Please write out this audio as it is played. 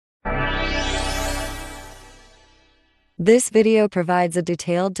This video provides a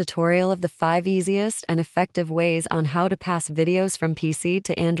detailed tutorial of the 5 easiest and effective ways on how to pass videos from PC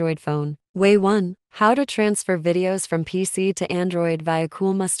to Android phone. Way 1. How to transfer videos from PC to Android via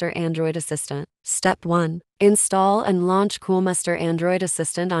Coolmuster Android Assistant. Step 1. Install and launch Coolmuster Android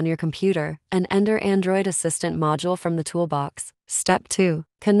Assistant on your computer and enter Android Assistant module from the toolbox. Step 2.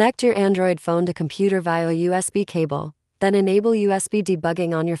 Connect your Android phone to computer via USB cable, then enable USB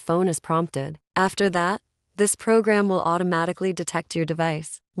debugging on your phone as prompted. After that, this program will automatically detect your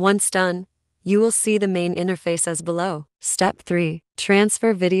device. Once done, you will see the main interface as below. Step 3.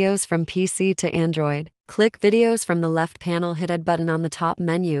 Transfer videos from PC to Android. Click Videos from the left panel, hit Add button on the top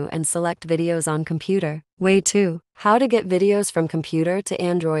menu and select Videos on Computer. Way 2. How to get videos from computer to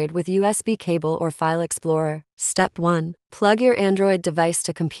Android with USB cable or File Explorer. Step 1. Plug your Android device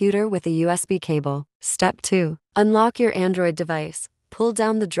to computer with a USB cable. Step 2. Unlock your Android device. Pull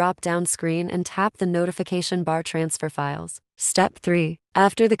down the drop-down screen and tap the notification bar Transfer Files. Step 3.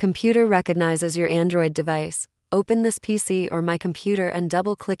 After the computer recognizes your Android device, open this PC or My Computer and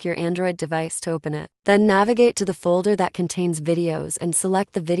double-click your Android device to open it. Then navigate to the folder that contains videos and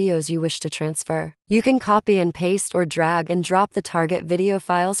select the videos you wish to transfer. You can copy and paste or drag and drop the target video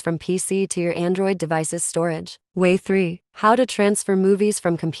files from PC to your Android device's storage. Way 3. How to transfer movies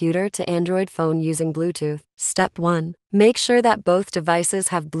from computer to Android phone using Bluetooth. Step 1. Make sure that both devices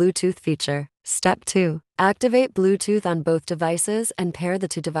have Bluetooth feature. Step 2. Activate Bluetooth on both devices and pair the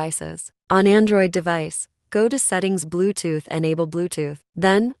two devices. On Android device, go to Settings, Bluetooth, enable Bluetooth.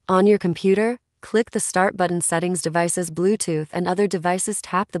 Then, on your computer, click the Start button, Settings, Devices, Bluetooth, and other devices,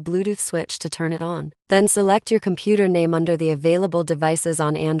 tap the Bluetooth switch to turn it on. Then select your computer name under the available devices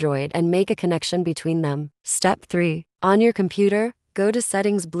on Android and make a connection between them. Step 3. On your computer, go to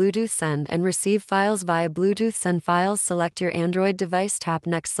Settings, Bluetooth, Send and Receive Files via Bluetooth. Send files, select your Android device, tap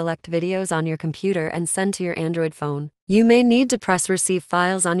Next, select videos on your computer and send to your Android phone. You may need to press Receive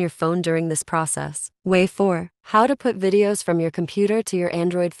Files on your phone during this process. Way 4. How to put videos from your computer to your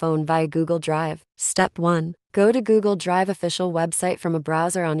Android phone via Google Drive. Step 1. Go to Google Drive official website from a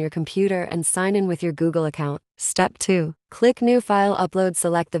browser on your computer and sign in with your Google account. Step 2. Click New File, Upload,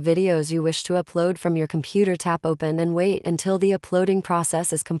 select the videos you wish to upload from your computer, tap Open and wait until the uploading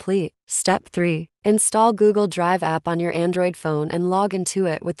process is complete. Step 3. Install Google Drive app on your Android phone and log into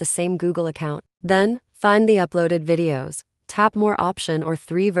it with the same Google account. Then, find the uploaded videos. Tap More option or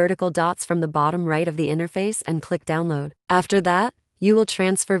 3 vertical dots from the bottom right of the interface and click Download. After that, you will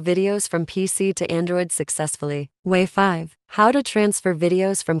transfer videos from PC to Android successfully. Way 5. How to transfer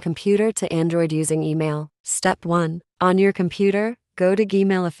videos from computer to Android using email. Step 1. On your computer, go to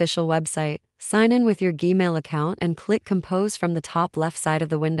Gmail official website, sign in with your Gmail account and click Compose from the top left side of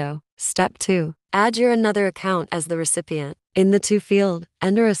the window. Step 2. Add your another account as the recipient. In the To field,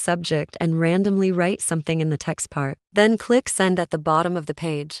 enter a subject and randomly write something in the text part. Then click Send at the bottom of the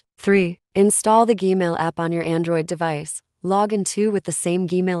page. 3. Install the Gmail app on your Android device. Log into with the same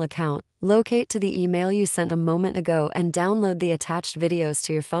Gmail account, locate to the email you sent a moment ago and download the attached videos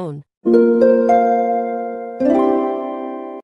to your phone.